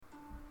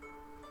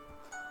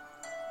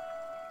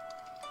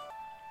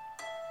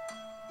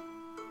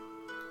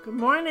Good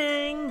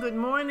morning, good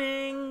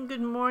morning,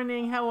 good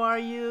morning. How are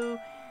you?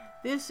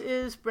 This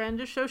is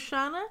Brenda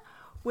Shoshana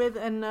with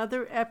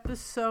another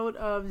episode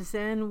of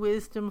Zen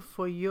Wisdom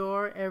for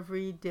your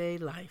everyday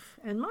life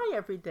and my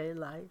everyday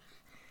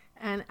life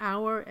and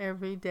our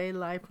everyday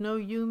life. No,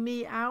 you,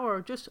 me,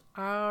 just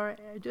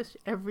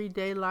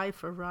everyday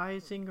life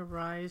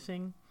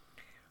arising,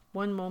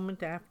 one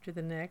moment after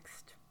the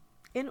next,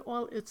 in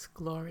all its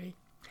glory.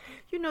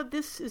 You know,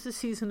 this is a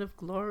season of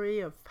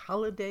glory, of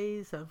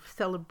holidays, of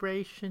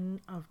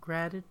celebration, of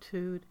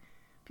gratitude.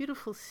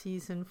 Beautiful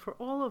season for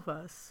all of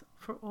us,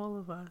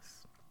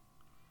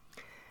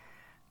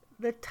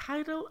 The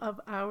title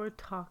of our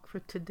talk for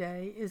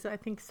today is, I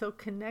think, so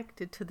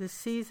connected to the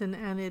season,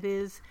 and it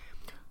is,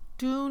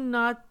 Do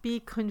Not Be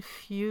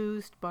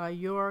Confused by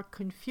Your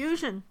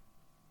Confusion.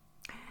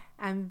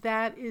 And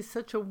that is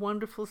such a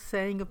wonderful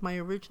saying of my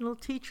original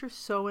teacher,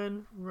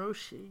 Soen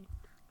Roshi.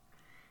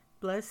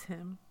 Bless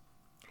him.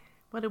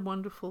 What a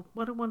wonderful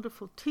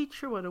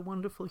teacher, what a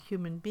wonderful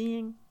human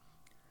being.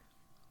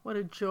 What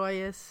a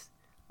joyous,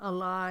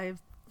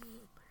 alive,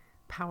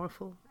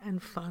 powerful,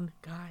 and fun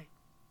guy.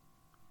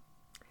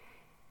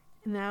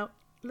 Now,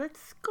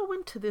 let's go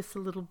into this a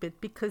little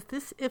bit, because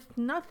this, if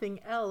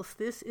nothing else,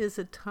 this is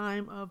a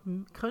time of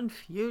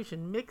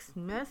confusion, mixed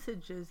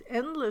messages,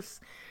 endless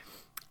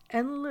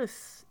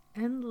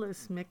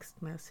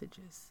mixed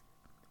messages.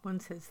 One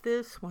says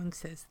this, one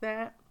says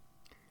that.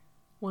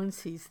 One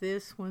sees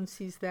this, one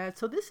sees that.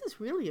 So this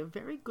is really a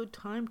very good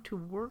time to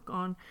work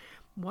on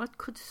what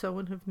could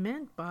someone have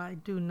meant by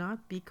do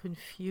not be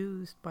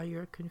confused by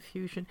your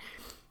confusion.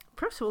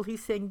 First of all,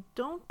 he's saying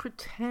don't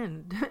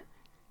pretend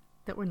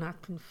that we're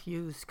not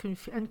confused.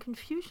 And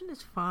confusion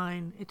is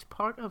fine. It's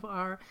part of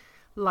our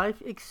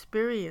life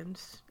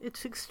experience.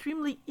 It's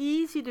extremely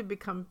easy to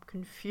become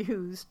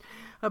confused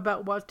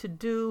about what to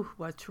do,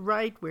 what's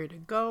right, where to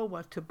go,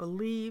 what to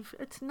believe.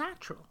 It's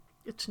natural.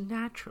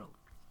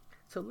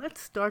 So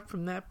let's start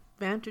from that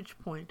vantage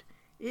point.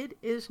 It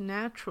is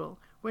natural.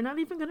 We're not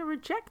even going to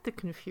reject the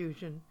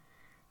confusion.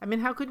 I mean,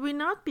 how could we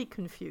not be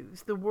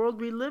confused? The world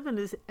we live in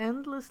is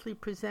endlessly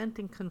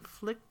presenting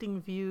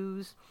conflicting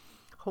views,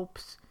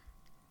 hopes,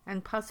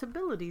 and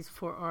possibilities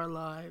for our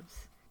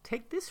lives.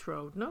 Take this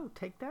road. No,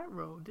 take that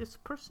road. This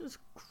person's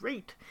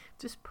great.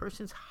 This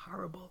person's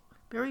horrible.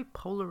 Very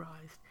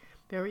polarized,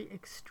 very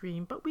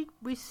extreme. But we're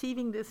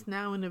receiving this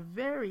now in a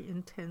very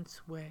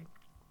intense way.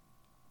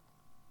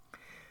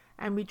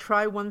 And we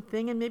try one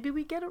thing and maybe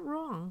we get it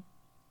wrong.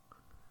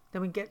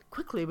 Then we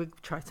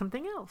try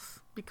something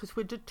else because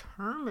we're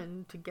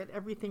determined to get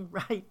everything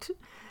right,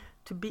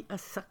 to be a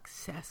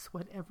success,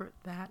 whatever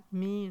that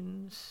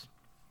means.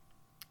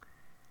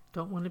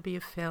 Don't want to be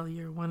a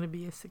failure, want to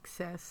be a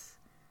success.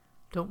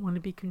 Don't want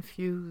to be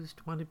confused,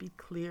 want to be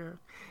clear.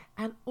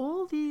 And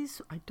all these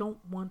I don't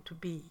want to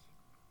be,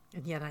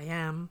 and yet I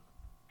am,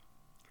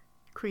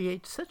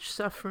 create such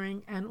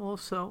suffering and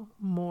also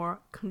more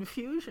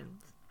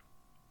confusions.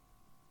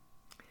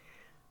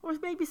 Or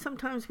maybe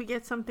sometimes we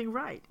get something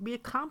right. We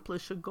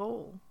accomplish a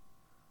goal.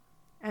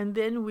 And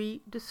then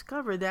we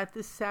discover that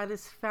the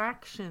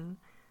satisfaction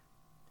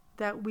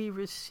that we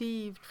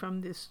received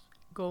from this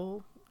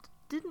goal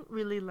didn't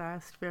really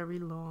last very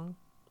long.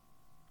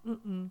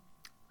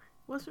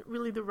 Wasn't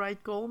really the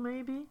right goal,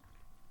 maybe?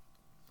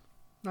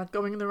 Not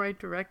going in the right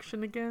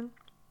direction again?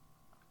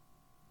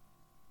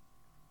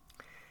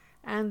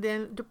 And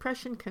then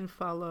depression can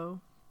follow.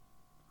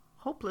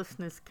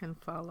 Hopelessness can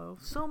follow.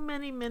 So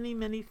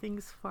many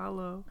things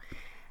follow.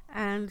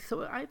 And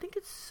so I think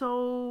it's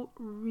so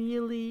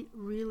really,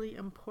 really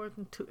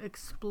important to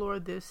explore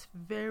this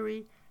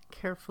very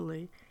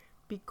carefully,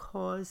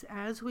 because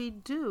as we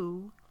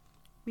do,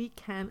 we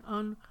can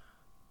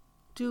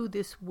undo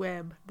this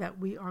web that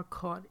we are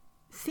caught,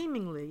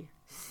 seemingly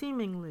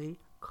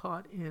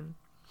caught in.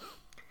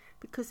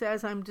 Because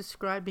as I'm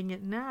describing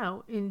it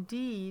now,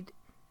 indeed,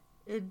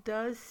 it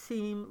does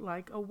seem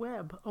like a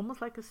web,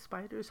 almost like a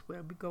spider's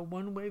web. We go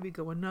one way, we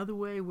go another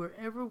way.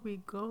 Wherever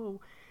we go,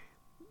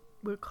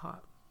 we're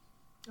caught.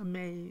 A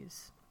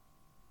maze.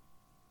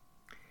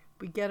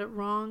 If we get it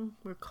wrong,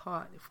 we're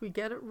caught. If we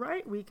get it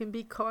right, we can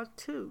be caught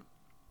too.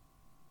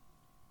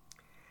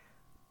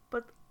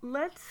 But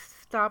let's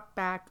stop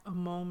back a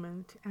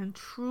moment and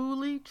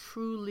truly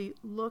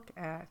look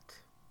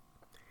at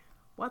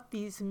what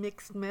these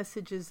mixed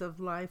messages of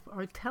life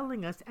are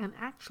telling us, and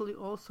actually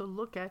also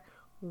look at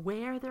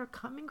where they're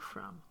coming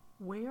from.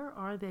 Where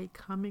are they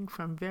coming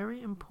from?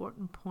 Very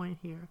important point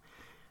here.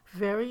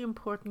 Very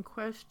important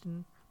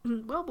question.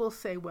 Well, we'll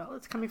say,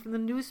 it's coming from the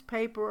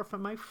newspaper or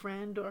from my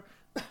friend or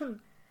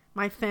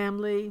my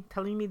family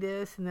telling me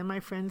this, and then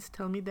my friends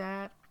tell me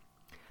that.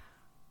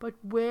 But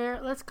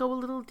let's go a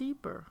little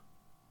deeper.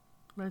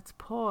 Let's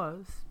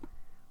pause.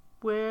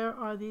 Where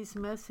are these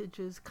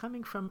messages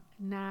coming from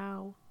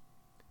now?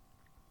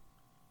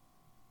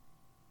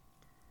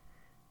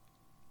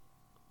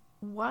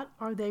 What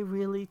are they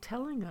really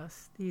telling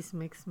us, these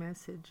mixed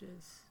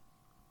messages?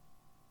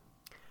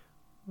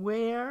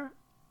 Where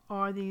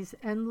are these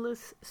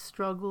endless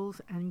struggles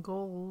and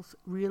goals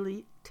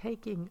really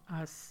taking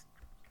us?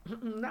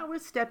 Now we're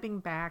stepping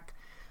back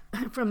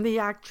from the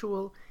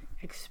actual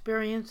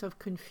experience of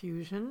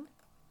confusion,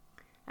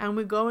 and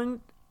we're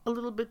going a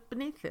little bit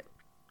beneath it.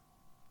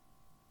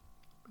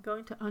 We're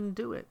going to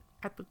undo it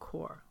at the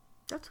core.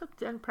 That's what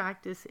Zen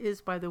practice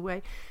is, by the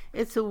way.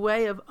 It's a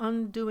way of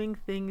undoing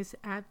things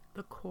at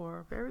the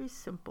core. Very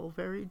simple,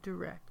 very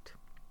direct.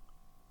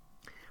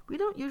 We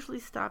don't usually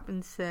stop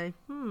and say,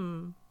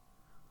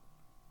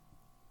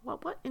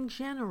 what in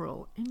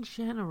general,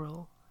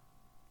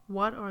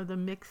 what are the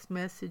mixed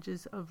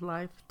messages of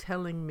life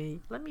telling me?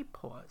 Let me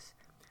pause.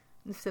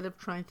 Instead of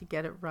trying to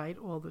get it right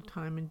all the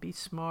time and be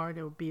smart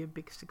or be a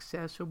big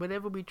success or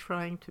whatever we're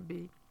trying to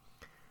be.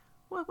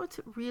 Well, what's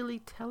it really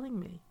telling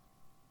me?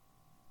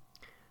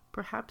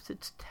 Perhaps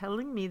it's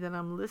telling me that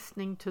I'm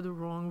listening to the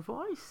wrong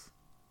voice.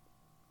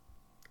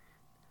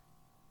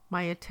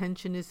 My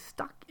attention is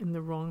stuck in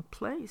the wrong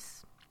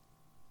place.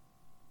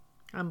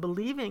 I'm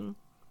believing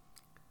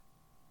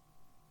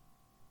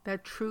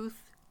that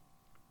truth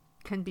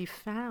can be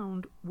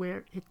found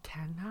where it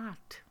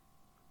cannot.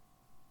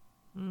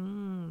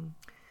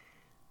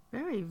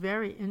 Very,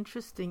 very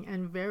interesting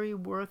and very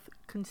worth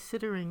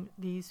considering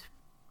these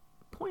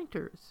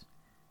pointers.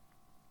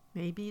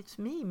 Maybe it's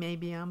me.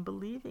 Maybe I'm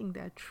believing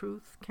that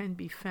truth can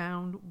be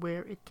found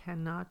where it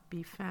cannot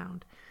be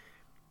found.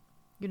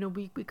 You know,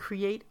 we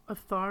create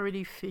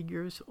authority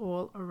figures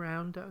all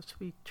around us.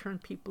 We turn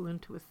people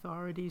into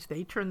authorities.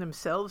 They turn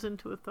themselves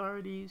into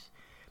authorities.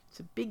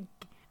 It's a big,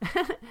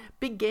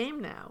 big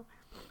game now.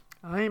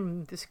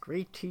 I'm this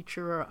great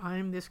teacher, or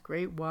I'm this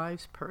great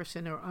wise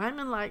person, or I'm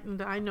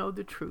enlightened, I know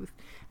the truth.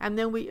 And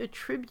then we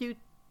attribute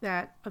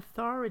that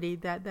authority,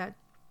 that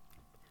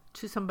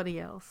to somebody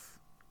else,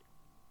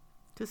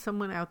 to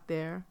someone out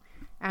there,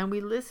 and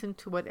we listen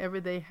to whatever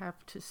they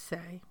have to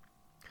say.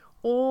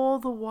 All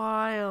the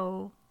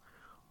while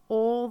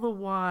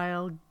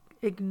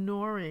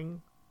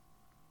ignoring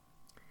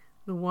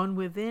the one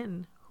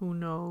within who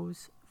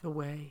knows the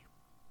way.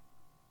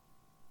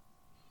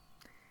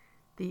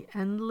 The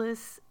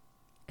endless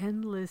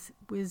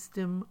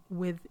wisdom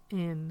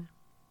within.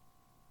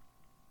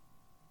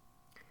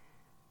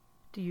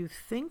 Do you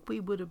think we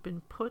would have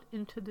been put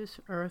into this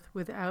earth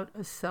without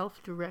a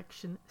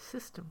self-direction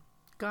system,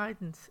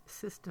 guidance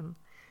system?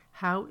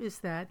 How is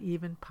that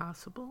even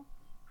possible?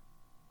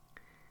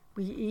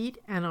 We eat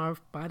and our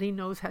body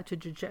knows how to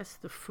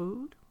digest the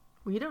food.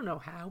 We don't know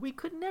how. We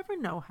could never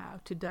know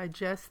how to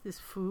digest this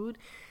food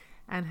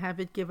and have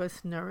it give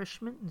us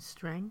nourishment and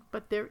strength.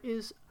 But there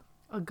is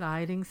a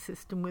guiding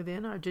system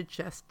within our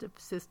digestive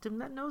system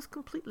that knows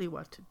completely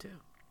what to do.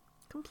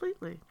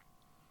 Completely.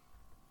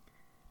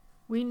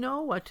 We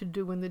know what to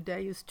do when the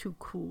day is too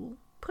cool.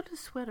 Put a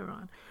sweater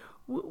on.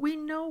 We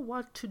know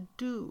what to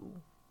do.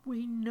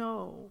 We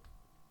know.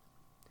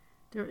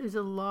 There is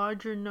a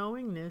larger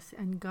knowingness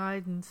and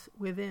guidance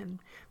within.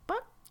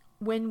 But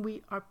when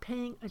we are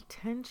paying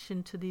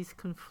attention to these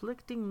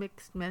conflicting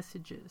mixed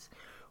messages,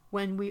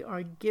 when we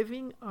are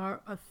giving our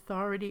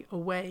authority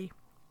away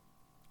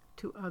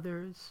to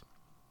others,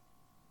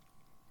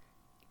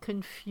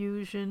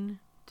 confusion,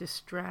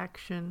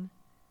 distraction,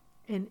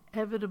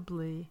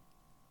 inevitably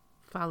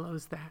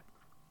follows that.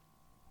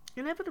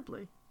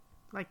 Inevitably,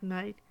 like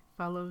night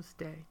follows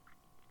day.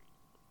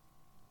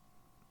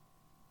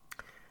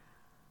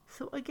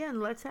 So again,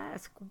 let's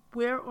ask,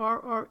 where are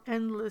our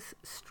endless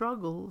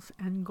struggles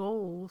and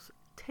goals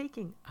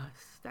taking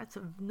us? That's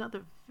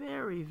another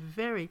very,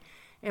 very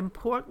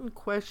important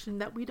question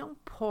that we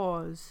don't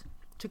pause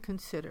to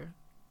consider.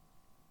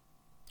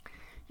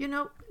 You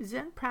know,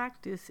 Zen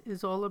practice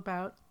is all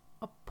about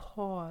a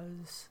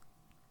pause,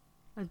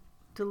 a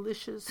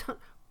delicious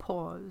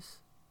pause.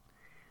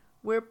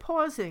 We're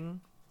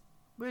pausing.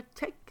 We're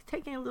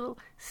taking a little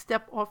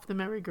step off the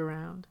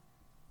merry-go-round.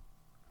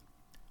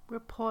 We're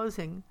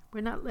pausing.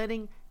 We're not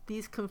letting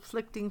these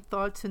conflicting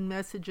thoughts and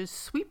messages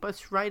sweep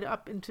us right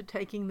up into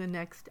taking the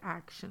next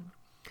action.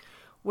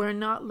 We're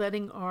not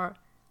letting our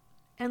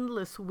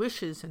endless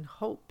wishes and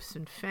hopes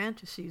and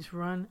fantasies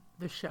run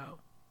the show.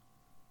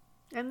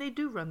 And they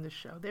do run the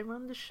show. They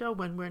run the show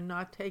when we're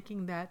not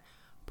taking that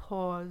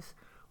pause,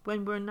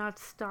 when we're not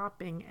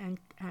stopping and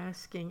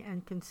asking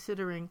and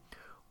considering,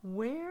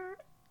 where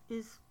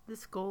is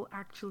this goal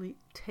actually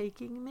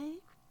taking me?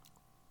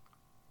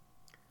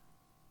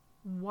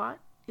 What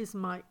is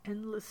my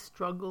endless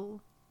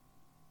struggle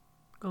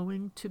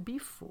going to be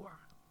for?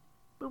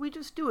 But we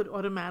just do it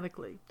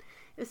automatically.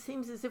 It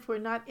seems as if we're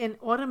not in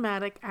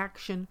automatic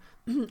action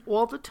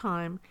all the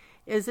time,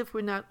 as if we're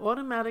not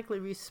automatically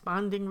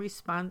reacting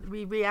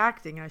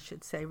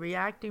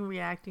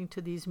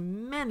to these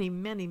many,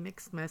 many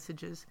mixed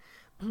messages.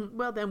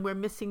 Well, then we're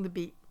missing the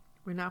beat.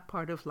 We're not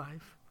part of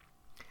life.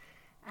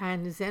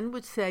 And Zen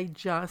would say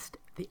just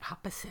the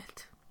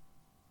opposite.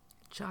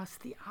 Just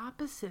the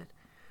opposite.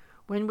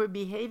 When we're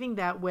behaving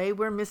that way,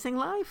 we're missing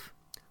life.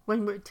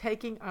 When we're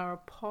taking our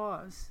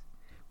pause,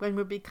 when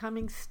we're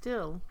becoming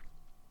still,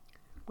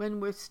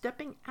 when we're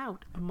stepping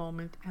out a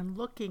moment and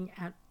looking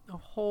at the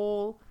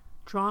whole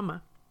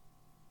drama,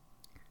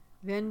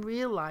 then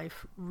real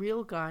life,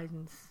 real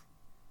guidance,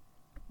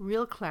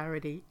 real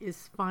clarity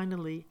is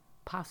finally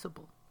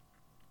possible.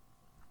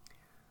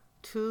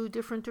 Two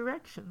different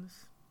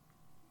directions.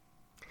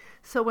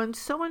 So when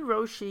Soen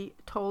Roshi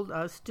told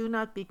us, do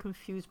not be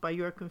confused by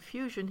your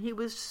confusion, he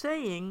was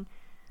saying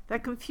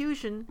that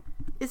confusion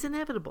is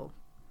inevitable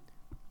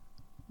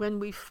when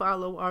we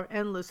follow our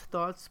endless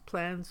thoughts,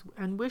 plans,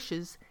 and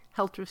wishes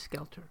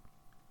helter-skelter.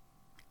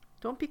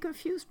 Don't be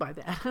confused by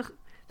that.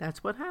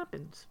 That's what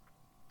happens.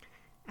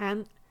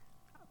 And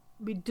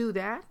we do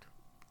that.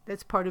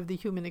 That's part of the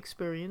human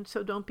experience,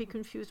 so don't be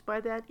confused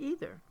by that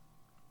either.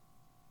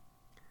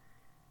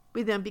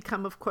 We then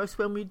become, of course,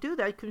 when we do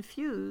that,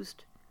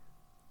 confused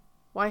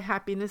why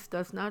happiness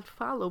does not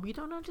follow. We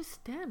don't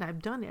understand.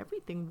 I've done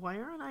everything. Why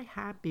aren't I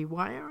happy?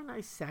 Why aren't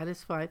I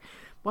satisfied?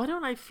 Why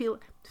don't I feel...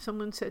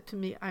 Someone said to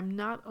me, I'm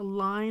not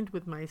aligned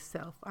with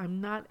myself. I'm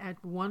not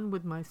at one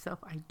with myself.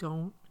 I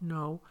don't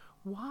know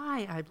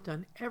why. I've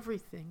done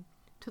everything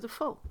to the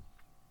full.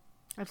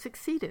 I've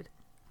succeeded.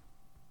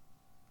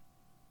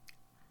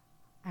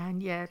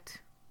 And yet,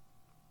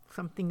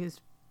 something is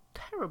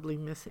terribly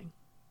missing.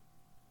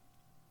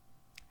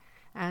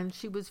 And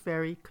she was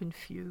very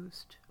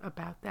confused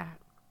about that,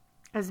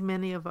 as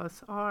many of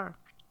us are.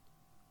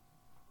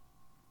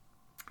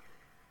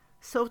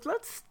 So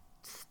let's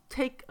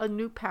take a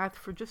new path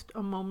for just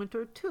a moment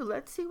or two.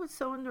 Let's see what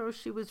Soen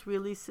Roshi was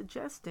really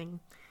suggesting.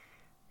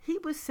 He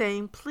was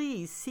saying,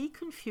 please see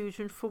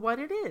confusion for what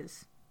it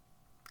is.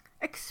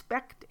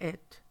 Expect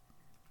it.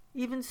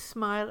 Even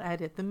smile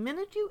at it. The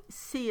minute you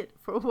see it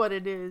for what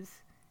it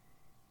is,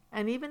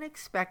 and even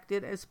expect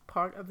it as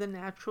part of the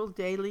natural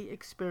daily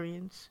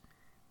experience,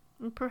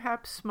 and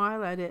perhaps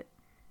smile at it,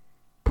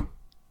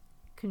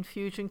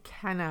 confusion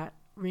cannot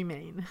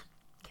remain.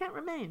 Can't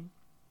remain.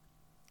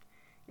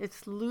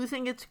 It's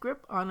losing its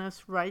grip on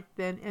us right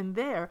then and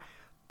there.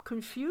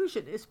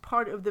 Confusion is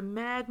part of the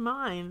mad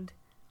mind,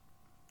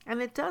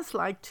 and it does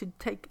like to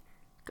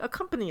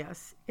accompany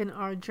us in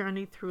our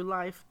journey through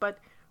life. But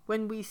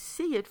when we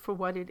see it for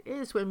what it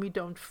is, when we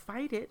don't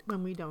fight it,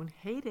 when we don't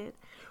hate it,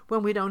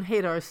 when we don't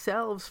hate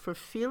ourselves for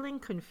feeling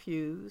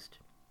confused,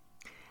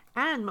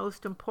 and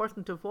most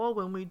important of all,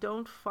 when we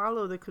don't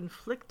follow the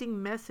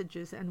conflicting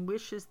messages and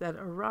wishes that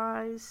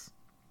arise,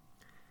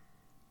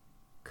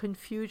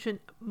 confusion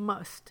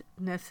must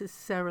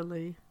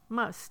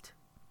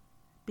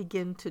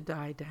begin to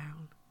die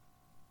down.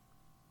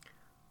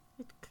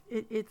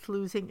 It's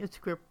losing its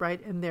grip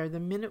right in there. The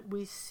minute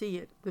we see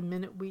it, the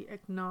minute we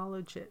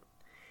acknowledge it,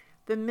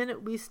 the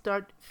minute we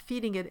start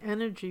feeding it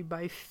energy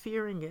by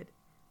fearing it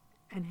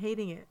and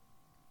hating it,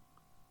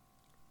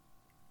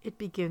 it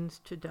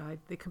begins to die.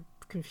 The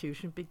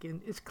confusion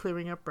is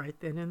clearing up right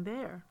then and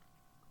there.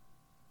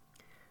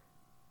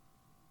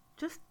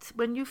 Just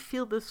when you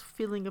feel this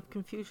feeling of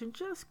confusion,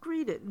 just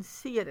greet it and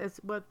see it as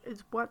what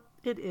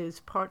it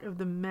is, part of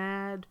the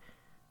mad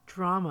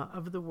drama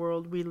of the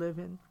world we live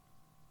in.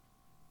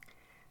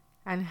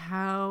 And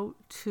how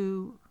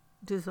to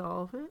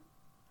dissolve it?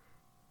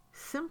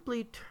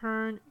 Simply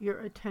turn your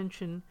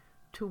attention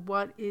to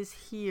what is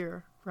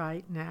here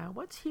right now.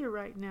 What's here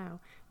right now?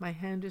 My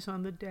hand is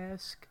on the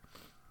desk.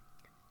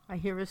 I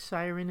hear a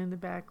siren in the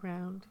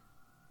background.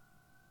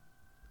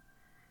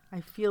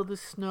 I feel the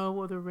snow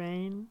or the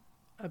rain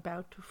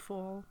about to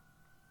fall.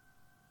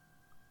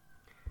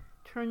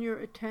 Turn your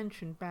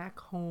attention back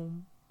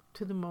home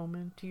to the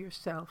moment, to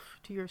yourself,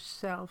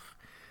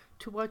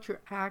 to what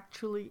you're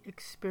actually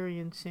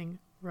experiencing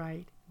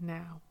right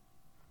now.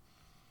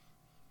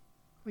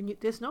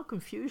 There's no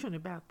confusion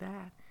about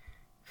that.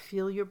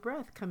 Feel your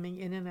breath coming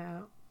in and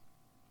out.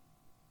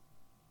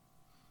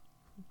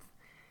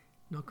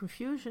 No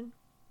confusion.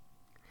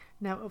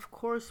 Now, of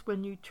course,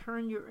 when you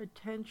turn your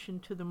attention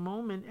to the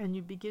moment and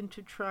you begin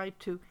to try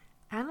to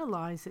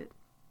analyze it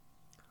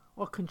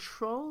or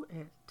control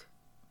it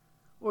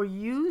or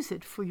use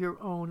it for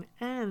your own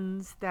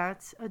ends,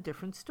 that's a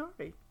different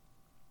story.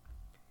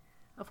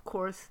 Of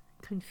course,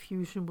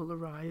 confusion will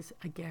arise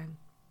again.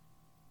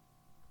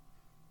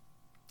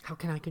 How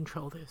can I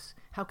control this?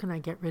 How can I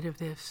get rid of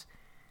this?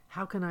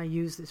 How can I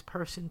use this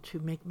person to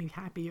make me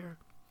happier?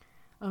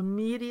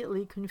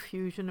 Immediately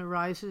confusion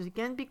arises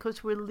again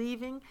because we're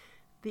leaving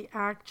the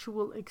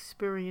actual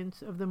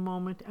experience of the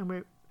moment and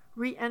we're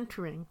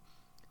re-entering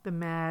the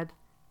mad,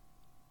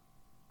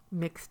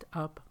 mixed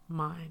up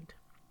mind.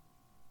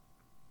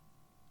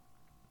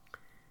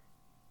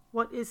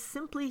 What is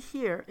simply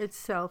here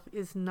itself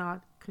is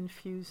not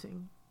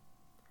confusing.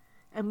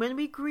 And when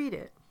we greet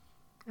it,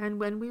 and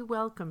when we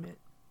welcome it,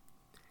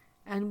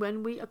 and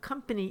when we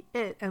accompany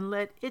it and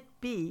let it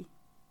be,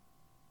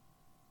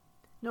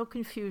 no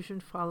confusion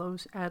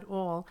follows at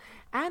all.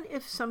 And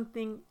if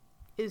something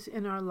is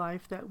in our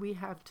life that we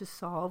have to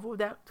solve or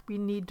that we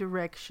need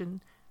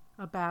direction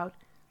about,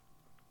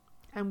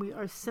 and we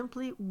are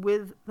simply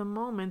with the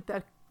moment,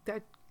 that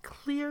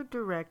clear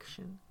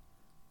direction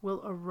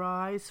will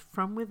arise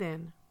from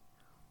within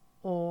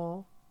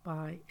all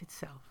by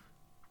itself.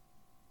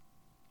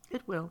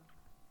 It will,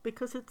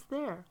 because it's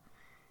there,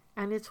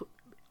 and it's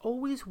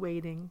always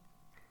waiting.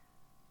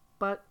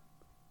 But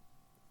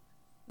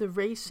the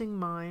racing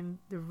mind,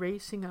 the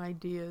racing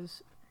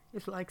ideas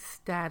is like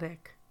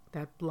static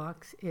that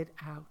blocks it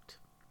out.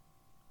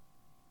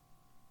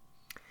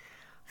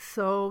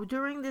 So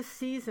during this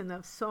season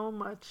of so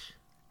much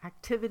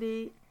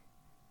activity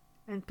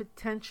and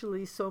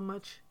potentially so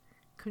much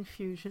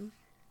confusion,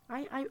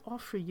 I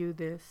offer you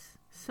this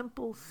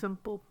simple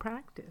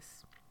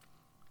practice.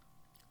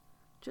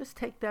 Just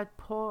take that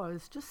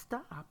pause. Just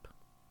stop.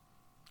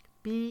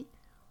 Be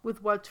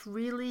with what's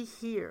really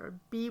here.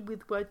 Be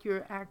with what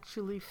you're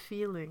actually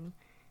feeling.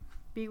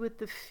 Be with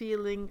the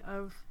feeling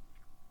of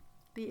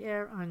the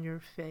air on your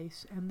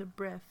face and the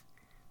breath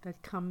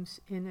that comes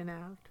in and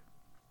out.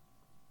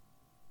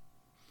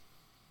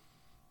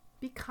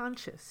 Be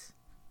conscious.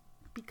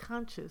 Be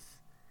conscious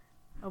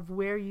of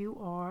where you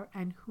are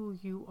and who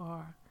you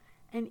are,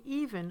 and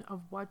even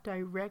of what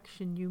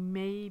direction you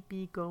may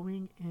be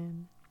going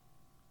in.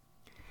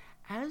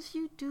 As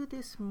you do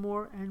this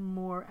more and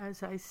more,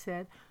 as I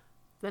said,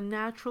 the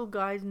natural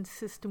guidance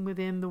system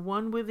within, the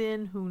one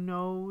within who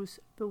knows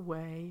the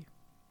way,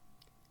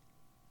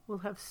 will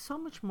have so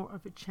much more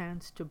of a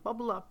chance to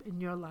bubble up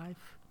in your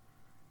life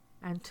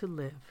and to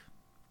live.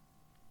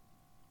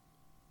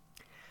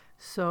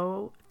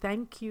 So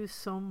thank you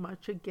so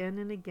much again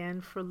and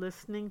again for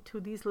listening to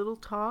these little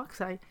talks.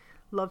 I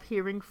love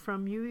hearing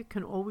from you. You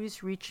can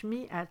always reach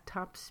me at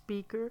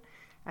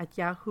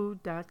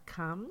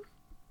topspeaker@yahoo.com.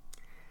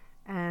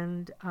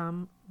 And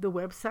the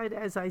website,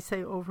 as I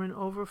say over and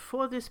over,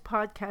 for this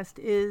podcast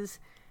is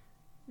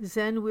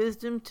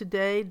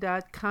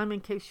zenwisdomtoday.com in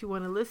case you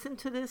want to listen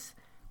to this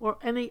or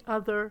any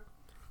other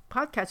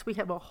podcasts. We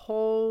have a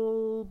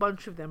whole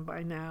bunch of them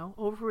by now,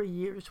 over a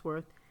year's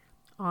worth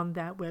on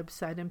that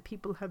website, and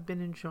people have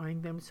been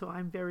enjoying them, so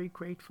I'm very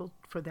grateful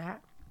for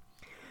that.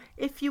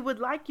 If you would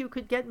like, you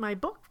could get my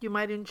book. You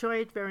might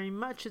enjoy it very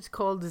much. It's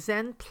called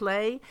Zen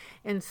Play,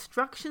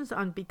 Instructions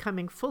on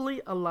Becoming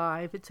Fully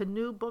Alive. It's a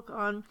new book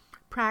on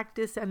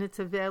practice, and it's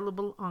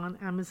available on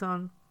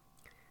Amazon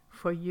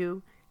for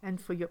you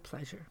and for your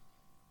pleasure.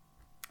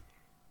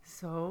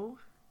 So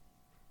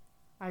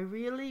I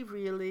really,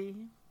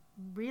 really,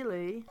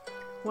 really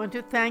want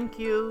to thank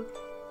you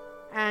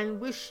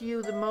and wish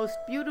you the most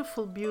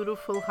beautiful,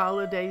 beautiful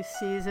holiday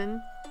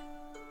season.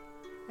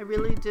 I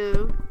really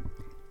do.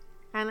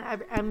 And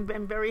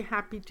I'm very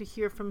happy to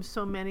hear from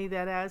so many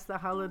that as the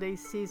holiday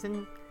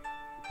season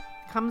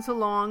comes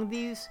along,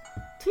 these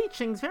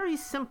teachings, very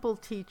simple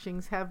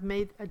teachings, have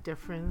made a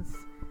difference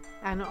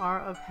and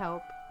are of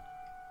help.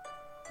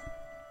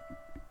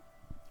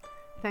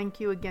 Thank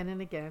you again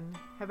and again.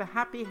 Have a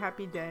happy,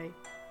 happy day.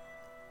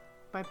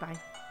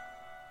 Bye-bye.